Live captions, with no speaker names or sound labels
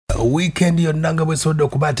weekend yonnanga bwesobodde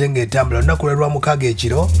okuba ate ng'etambula olunaku lwe lwamukaaga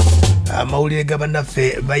ekiro amawulire ga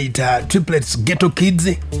bannaffe bayita Tripplets Ghetto Kids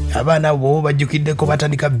abaana abo bajjukiddeko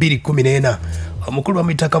batandika 2014 omukulu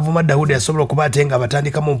bamuyita Kavuma Daudi yasobola okuba ate nga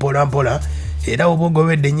batandikamu mpola mpola era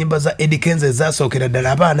obwogowedde ennyimba za Eddy Kenzo ezasookera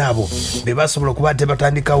ddala abaana abo be basobola okuba ate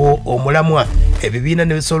batandikawo omulamwa ebibiina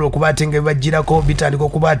ne bisobola okuba ate nga bibajjirako bitandika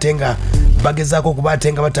okuba ate nga bagezaako okuba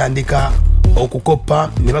ate nga batandika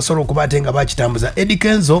okukoppa ne basobola okuba ate nga bakitambuza. Eddy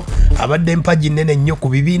Kenzo abadde mpaji nnene nnyo ku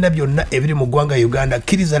bibiina byonna ebiri mu ggwanga Uganda.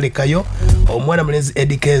 Kkiriza lekayo omwana mulenzi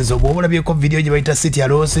Eddy Kenzo bw'oba olabyeko vidiyo gye bayita City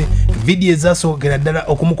Alose, vidiyo ezasookera ddala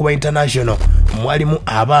okumukuba international mwalimu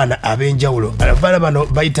abaana ab'enjawulo. Abaana bano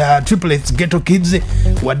bayita Tripplets Ghetto Kids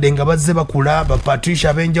wadde nga bazze bakula ba Patricia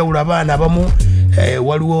ab'enjawulo abaana abamu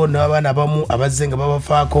waliwo n'abaana abamu abazze nga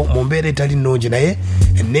babafaako mu mbeera etali nnungi naye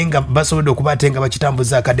nenga basobodde okuba ate nga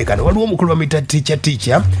bakitambuza akadde kano. Waliwo omukulu bamuyita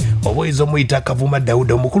teacher oboyiza omuyita Kavuma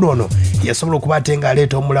Daudi. Omukulu ono yasobola okuba ate nga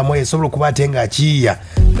aleeta omulamwa, yasobola okuba ate nga akiyiya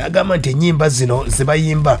n'agamba nti ennyimba zino ze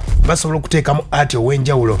bayimba basobola okuteekamu ati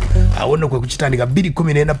ow'enjawulo. Awo nno kwe kukitandika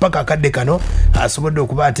 2014 paka akadde kano asobodde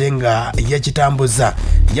okuba ate nga yakitambuza.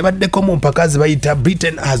 Yabaddeko mu mpaka ze bayita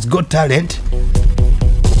Britain Has Got Talent.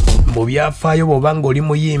 Mu byafaayo bw'oba ng'oli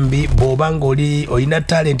muyimbi, bw'oba ng'oli olina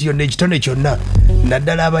talent yonna ekitone kyonna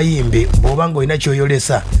naddala abayimbi bw'oba ng'olina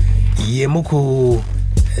kyoyolesa yemu ku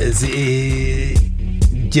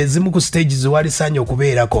gyezimu ku stages walisaanye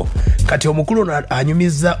okubeerako. Kati omukulu ono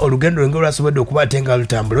anyumiza olugendo lwenge lwasobodde okuba ate nga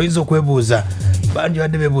lutambula. Oyinza okwebuuza bangi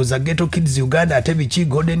badde beebuuza Ghetto Kids Uganda ate biki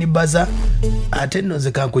Golden Buzzer ate nno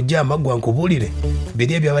nze kankujja amagwa nkubuulire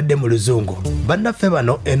biri ebyabadde mu luzungu. Bannaffe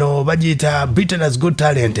bano eno bagiyita Britain Has Got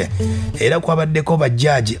Talent era kwabaddeko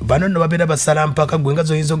bajjaaji bano nno babeera basala mpaka gwe nga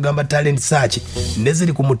zoyinza okugamba talent search ne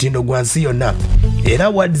ziri ku mutindo gwa nsi yonna era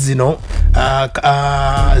award zino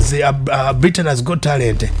Britain Has Got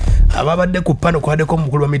Talent ababadde ku pano kwaddeko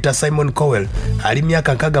omukulu bamuyita Simon Cowell ali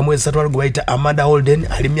myaka 63 waliwo gwe bayita Amanda Holden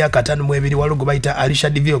ali myaka 52 waliwo gwe bayita Alicia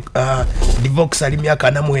Divox ali myaka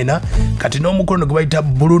 44 kati n'omukulu no gwe bayita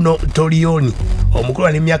Bruno Torioni omukulu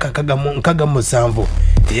ali myaka 67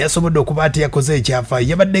 yasobodde okuba ate yakoze ekyafaayo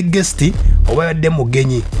yabadde guest oba yabadde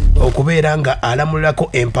mugenyi okubeera nga alamulirako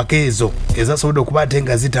empaka ezo ezasobodde okuba ate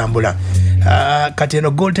nga zitambula. Kati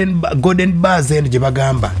eno Golden Buzzer eno gye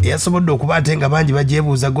bagamba yasobodde okuba ate nga bangi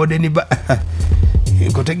bagyebuuza Golden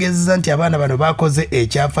nkutegeezeza nti abaana bano bakoze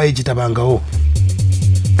ekyafaayo ekitabangawo.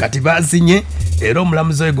 Kati basinye era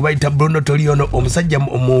omulamuzi oyo gwe bayita Bruno Torioni omusajja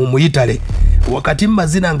mu Italy wakati mu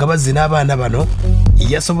mazina nga bazina abaana bano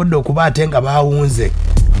yasobodde okuba ate nga bawunze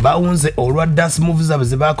olwa dance moves zaabwe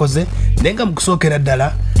ze bakoze naye nga mu kusookera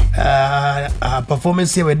ddala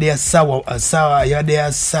performance yabadde ya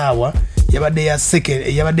ssaawa yabadde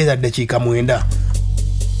ya ddakiika 9.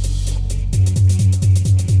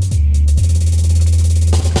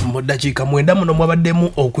 Mu ddakiika 9 muno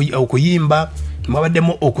mwabaddemu okuyimba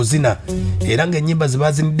mwabaddemu okuzina era ng'ennyimba ze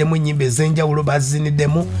baziniddemu ennyimba ez'enjawulo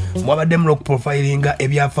baziniddemu mwabaddemu n'okuprofilinga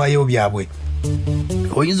ebyafaayo byabwe.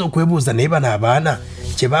 Oyinza okwebuuza naye bano abaana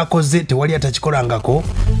kye bakoze tewali atakikolangako.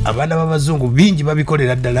 Abaana b'abazungu bingi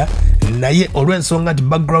babikolera ddala naye olw'ensonga nti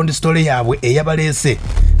background story yaabwe eyabaleese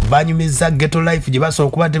banyumiza ghetto life gye basobola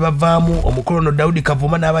okuba tebavaamu. omukulu ono Daudi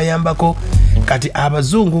Kavuma n'abayambako. Kati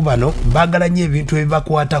abazungu bano baagala nnyo ebintu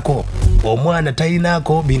ebibakwatako. Omwana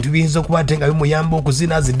talinaako bintu biyinza okuba ate nga bimuyamba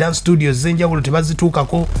okuzina zi dance studios z'enjawulo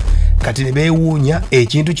tebazituukako. Kati ne beewuunya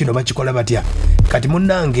ekintu kino bakikola batya. Kati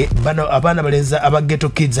munnange bano abaana balenza aba Ghetto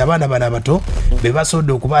Kids abaana bano abato be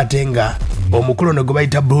basobodde okuba ate nga omukulu ono gwe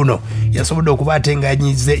bayita Bruno yasobodde okuba ate nga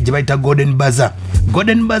yanyize gye bayita Golden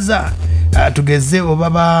Buzzer. Tugeze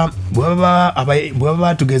bwebaba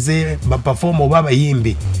tugeze baperform oba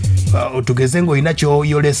abayimbi tugeze ng'olina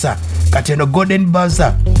kyoyolesa. Kati eno Golden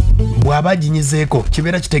Buzzer bw'aba ginyizeeko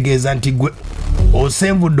kibeera kitegeeza nti gwe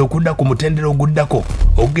osenvudde okudda ku mutendero oguddako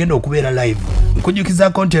okugenda okubeera live.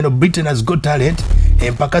 Nkujjukizaako nti eno Britain Has Got Talent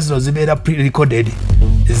empaka zino zibeera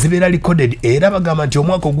recorded era bagamba nti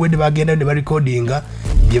omwaka ogwedde bagendayo ne barekodinga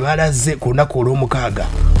bye balaze ku lunaku olw'omukaaga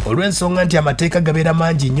olw'ensonga nti amateeka gabeera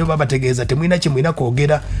mangi nnyo babategeeza temulina kye mulina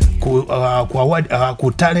kwogera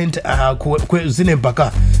ku talent zino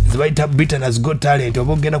empaka zebayita Britain Has Got Talent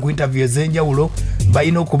oba okugenda ku interview ez'enjawulo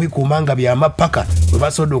balina okubikuuma nga byamapaka bwe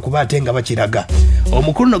basobodde okuba ate nga bakiraga.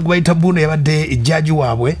 Omukulu no gwe bayita Bruno yabadde ejjaaji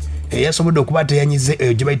waabwe yasobodde okuba teyanyize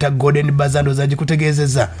gye bayita Golden Buzzer. Ndowooza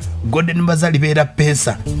gikutegeezezza Golden Buzzer libeera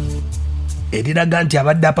peesa eriraga nti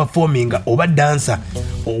abadde aperforminga oba dansa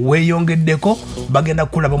weeyongeddeko bagenda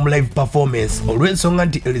kulaba mu live performance olw'ensonga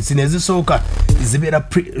nti zino ezisooka zibeera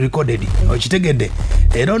pre-recorded. Okitegedde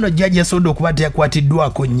era ono jjajja yasobodde okuba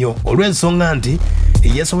teyakwatiddwako nnyo olw'ensonga nti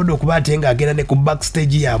yasobodde okuba ate nga agenda ne ku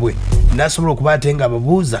backstage yaabwe n'asobola okuba ate nga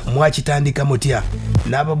ababuuza mwakitandika mutya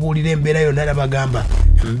n'ababuulira embeera yonna n'abagamba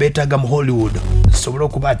mbeetaaga mu Hollywood sobole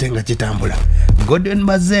okuba ate nga kitambula. Gordon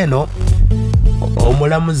Bazeno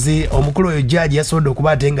omulamuzi omukulu oyo judge yasobodde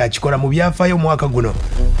okuba ate nga akikola mu byafaayo omwaka guno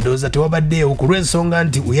ndowooza tewabaddeewo ku lw'ensonga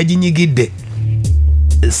nti weyaginyigidde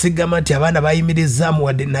sigama nti abaana bayimirizaamu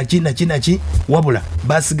wadde naki wabula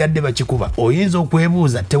basigadde bakikuba. Oyinza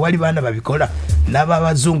okwebuuza tewali baana babikola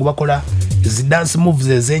n'ababazungu bakola zi dance moves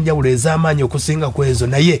ez'enjawulo ez'amaanyi okusinga ku ezo,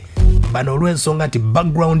 naye bano olw'ensonga nti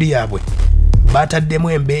background yaabwe bataddemu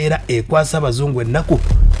embeera ekwasa abazungu ennaku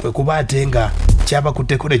kwe kuba ate nga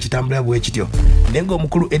kyabakutteko nekitambula bwe kityo. Naye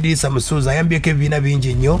ng'omukulu Eddy Samusuza ayambyeko ebibiina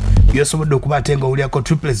bingi nnyo byosobodde okuba ate nga owulyako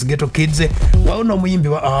Tripplets Ghetto Kids. Waliwo n'omuyimbi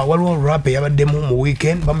waliwo rap eyabaddemu mu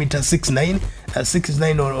weekend bamuyita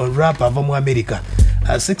 69 rap ava mu America.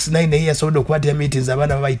 69 naye yasobodde okuba ate meetings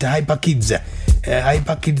abaana babayita Hyper Kids.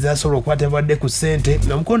 Hyper Kids asobola okuba ate babadde ku ssente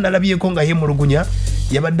omukulu nalabyeko nga yemulugunya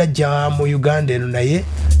yabadde ajja mu Uganda eno, naye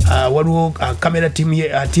waliwo kamera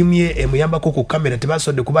tiimu ye emuyambako ku kamera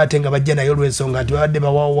tebasobodde kuba ate nga bajja naye olw'ensonga nti babadde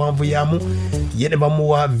bawawanvu yamu ye ne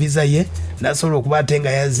bamuwa visa ye n'asobola okuba ate nga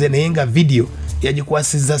yazze, naye nga video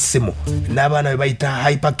yagikwasizza ssimu n'abaana be bayita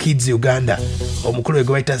Hyper Kids Uganda. Omukulu we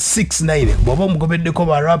gwe bayita 69 bw'oba omugobeddeko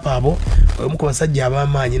barapa abo omu ku basajja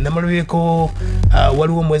ab'amaanyi namalabyeko.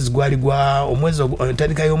 Waliwo omwezi gwali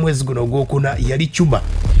entandika y'omwezi guno ogwokuna yali Cuba,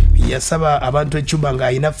 yasaba abantu e Cuba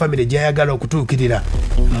ng'ayina famire gy'ayagala okutuukirira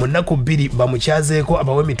mu nnaku 2 bamukyazeeko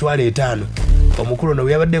abawe $5,000. Omukulu ono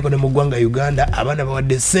yabaddeeko ne mu ggwanga Uganda abaana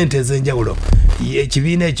bawadde ssente ez'enjawulo.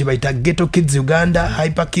 Ekibiina ekyo bayita Ghetto Kids Uganda,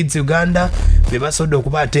 Hyper Kids Uganda be basobodde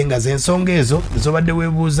okuba ate nga z'ensonga ezo zobadde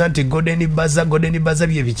weebuuza nti Golden Buzzer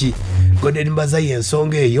bye biki? Golden Buzzer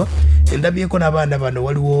y'ensonga eyo. Endabyeko n'abaana bano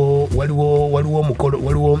waliwo omukolo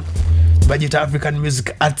waliwo bagita African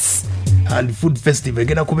Music Arts and Food Festival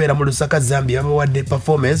egenda kubeera mu Lusaka, Zambia. Babawadde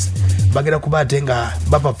performance bagenda kuba ate nga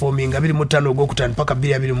baperforminga 25 ogwokutaano paka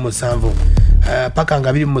 27 paka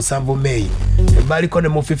nga 27 May. Baliko ne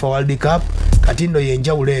mu FIFA World Cup. Kati nno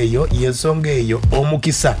yenjawulo eyo yensonga eyo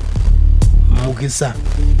omukisa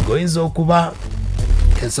goyinza okuba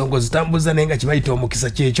ensonga zitambuza naye nga kibayita omukisa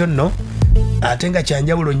kyekyo nno ate nga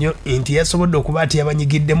kyanjawulo nnyo nti yasobodde okuba ati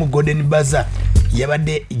yabanyigiddemu Golden Buzzer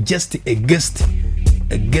yabadde just a guest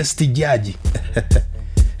judge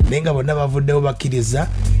naye nga bonna bavuddewo bakkiriza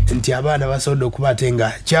nti abaana basobodde okuba ate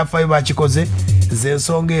nga kyafaayo bakikoze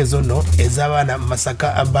z'ensonga ezo nno ez'abaana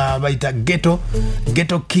Masaka bayita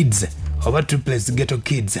Ghetto Kids oba Tripplets Ghetto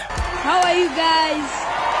Kids. How are you guys?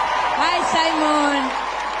 Hi Simon.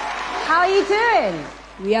 How are you doing?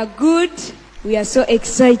 We are good. We are so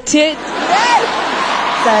excited. Yes!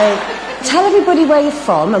 So, tell everybody where you're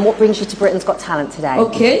from and what brings you to Britain's Got Talent today.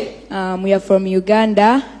 Okay. We are from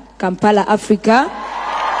Uganda, Kampala, Africa.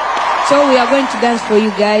 So we are going to dance for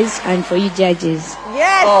you guys and for you judges.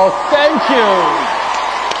 Yes! Oh, thank you.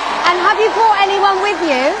 And have you brought anyone with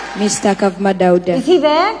you? Mr. Kavma Dauda. Is he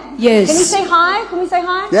there? Yes. Can you say hi? Can we say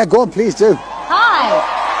hi? Yeah, go on, please do.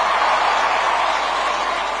 Hi.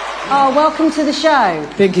 Oh, welcome to the show.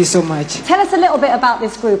 Thank you so much. Tell us a little bit about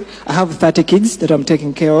this group. I have 30 kids that I'm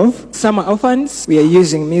taking care of. Some are orphans. We are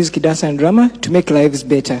using music, dance and drama to make lives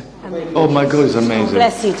better. Oh my God, it's amazing.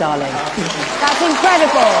 Bless you, darling. That's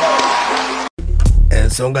incredible.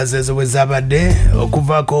 Ensonga zezo bwe zabadde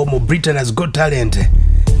okuvaako mu Britain's Got Talent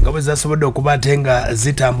nga bwe zasobodde okuba ate nga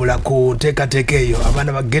zitambula ku nteekateeka eyo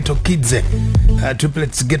abaana ba Ghetto Kids,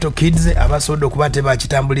 Tripplets Ghetto Kids abasobodde okuba ate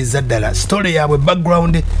bakitambuliza ddala. Story yaabwe,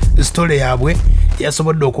 background story yaabwe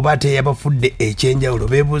yasobodde okuba ate yabafudde ekyenjawulo.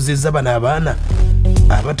 Beebuuzizza bano abaana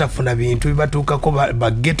abatafuna bintu bibatuukako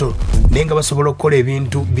ba ghetto naye nga basobola okukola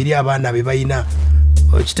ebintu biri abaana be balina.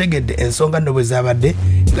 Okitegedde ensonga nno bwe zabadde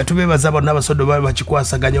nga tubeebaza bonna abasodo baba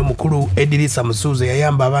bakikwasaganya. Omukulu Eddy Samusuza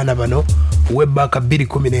yayamba abaana bano webbaaka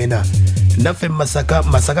 2014. Naffe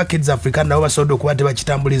Masaka Kids Africa nabo basobodde okuba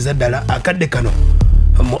tebakitambuliza ddala akadde kano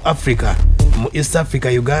mu Africa, mu East Africa,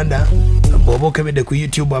 Uganda. Bw'oba okebedde ku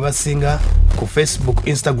YouTube abasinga, ku Facebook,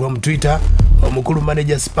 Instagram, Twitter, omukulu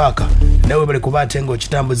manager Spark nawe bali kuba ate nga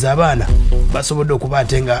okitambuza abaana basobodde okuba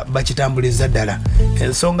ate nga bakitambuliza ddala.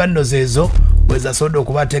 Ensonga nno zeezo bwe zasobodde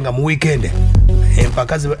okuba ate nga mu weekend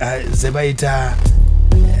empaka ze bayita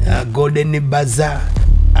Golden Buzzer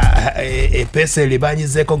epeseri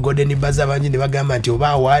banyizeeko Golden Buzzer bangi ne bagamba nti oba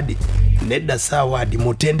award nedda saawadi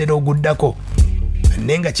mutendera oguddako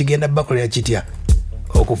naye nga kigenda bakolera kitya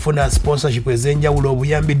okufuna sponsorship ez'enjawulo,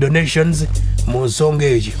 obuyambi, donations mu nsonga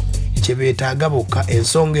eyo kye beetaaga bokka.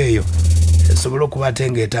 Ensonga eyo esobola okuba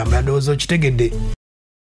ate nga etambula. Ndowooza okitegedde.